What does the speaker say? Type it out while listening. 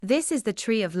This is the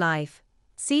Tree of Life,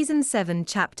 Season 7,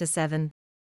 Chapter 7.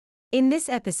 In this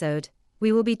episode,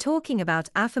 we will be talking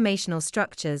about affirmational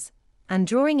structures and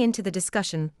drawing into the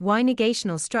discussion why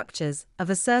negational structures of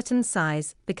a certain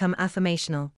size become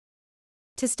affirmational.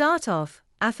 To start off,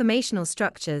 affirmational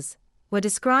structures were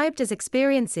described as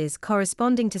experiences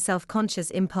corresponding to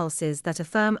self-conscious impulses that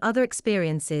affirm other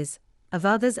experiences of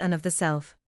others and of the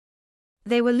self.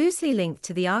 They were loosely linked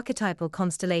to the archetypal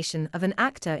constellation of an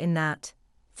actor in that,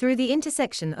 through the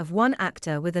intersection of one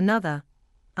actor with another,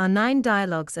 are 9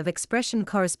 dialogues of expression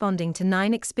corresponding to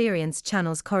 9 experience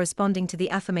channels corresponding to the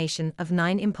affirmation of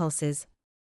 9 impulses.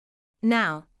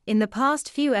 Now, in the past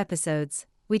few episodes,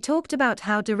 we talked about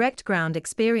how direct ground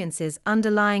experiences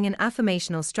underlying an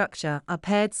affirmational structure are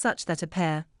paired such that a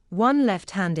pair, one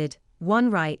left-handed,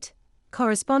 one right,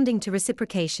 corresponding to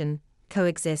reciprocation,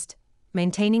 coexist,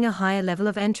 maintaining a higher level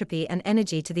of entropy and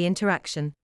energy to the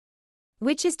interaction.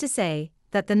 Which is to say,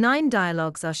 that the 9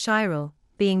 dialogues are chiral,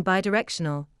 being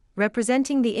bidirectional,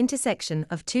 representing the intersection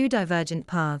of 2 divergent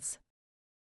paths.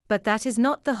 But that is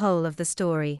not the whole of the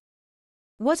story.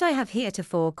 What I have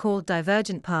heretofore called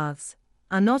divergent paths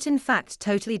are not in fact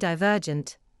totally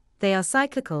divergent, they are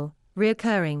cyclical,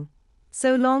 reoccurring,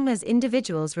 so long as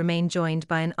individuals remain joined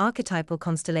by an archetypal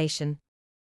constellation.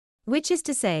 Which is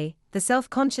to say, the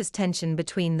self-conscious tension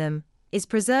between them is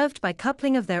preserved by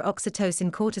coupling of their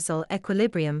oxytocin-cortisol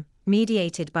equilibrium,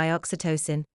 mediated by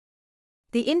oxytocin.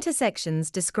 The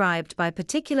intersections described by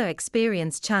particular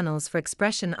experience channels for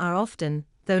expression are often,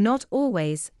 though not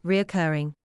always,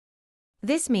 reoccurring.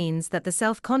 This means that the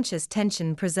self-conscious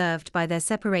tension preserved by their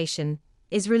separation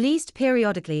is released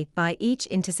periodically by each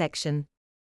intersection.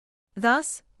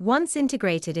 Thus, once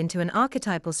integrated into an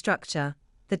archetypal structure,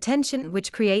 the tension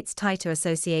which creates tighter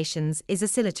associations is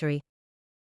oscillatory.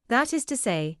 That is to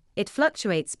say, it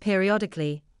fluctuates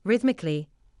periodically, rhythmically,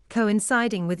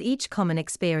 coinciding with each common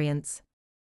experience.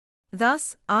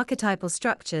 Thus, archetypal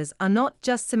structures are not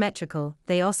just symmetrical,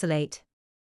 they oscillate.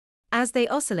 As they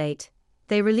oscillate,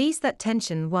 they release that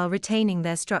tension while retaining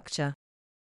their structure.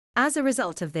 As a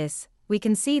result of this, we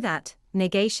can see that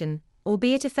negation,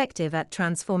 albeit effective at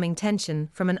transforming tension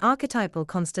from an archetypal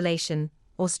constellation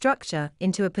or structure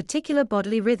into a particular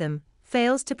bodily rhythm,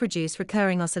 fails to produce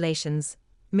recurring oscillations,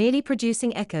 merely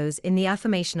producing echoes in the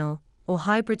affirmational or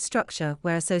hybrid structure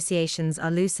where associations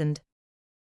are loosened.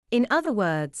 In other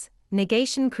words,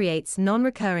 negation creates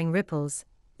non-recurring ripples,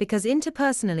 because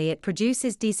interpersonally it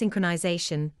produces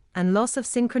desynchronization and loss of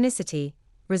synchronicity,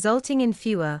 resulting in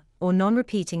fewer or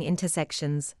non-repeating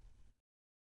intersections.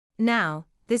 Now,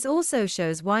 this also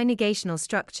shows why negational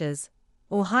structures,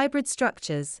 or hybrid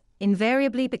structures,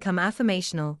 invariably become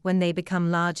affirmational when they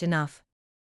become large enough.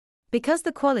 Because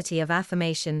the quality of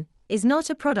affirmation is not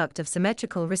a product of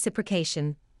symmetrical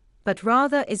reciprocation, but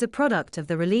rather is a product of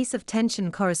the release of tension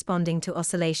corresponding to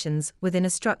oscillations within a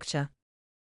structure.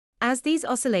 As these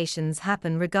oscillations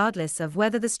happen regardless of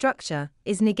whether the structure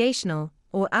is negational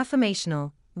or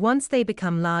affirmational, once they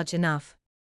become large enough.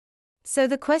 So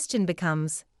the question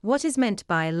becomes, what is meant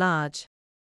by large?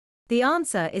 The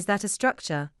answer is that a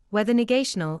structure, whether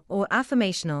negational or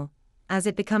affirmational, as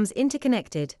it becomes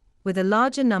interconnected with a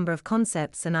larger number of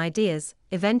concepts and ideas,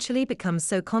 eventually becomes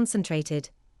so concentrated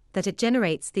that it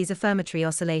generates these affirmatory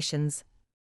oscillations.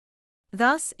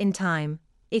 Thus, in time,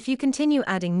 if you continue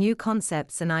adding new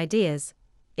concepts and ideas,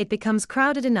 it becomes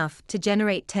crowded enough to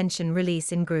generate tension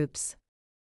release in groups.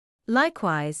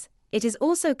 Likewise, it is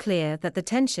also clear that the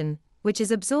tension, which is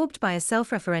absorbed by a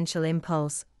self-referential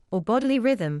impulse or bodily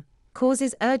rhythm,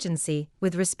 causes urgency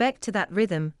with respect to that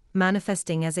rhythm,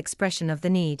 manifesting as expression of the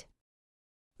need.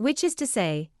 Which is to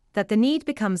say, that the need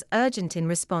becomes urgent in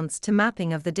response to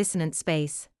mapping of the dissonant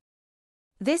space.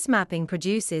 This mapping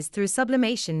produces through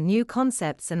sublimation new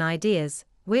concepts and ideas,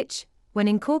 which, when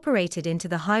incorporated into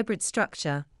the hybrid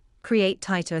structure, create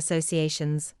tighter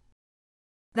associations.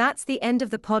 That's the end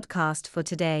of the podcast for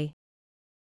today.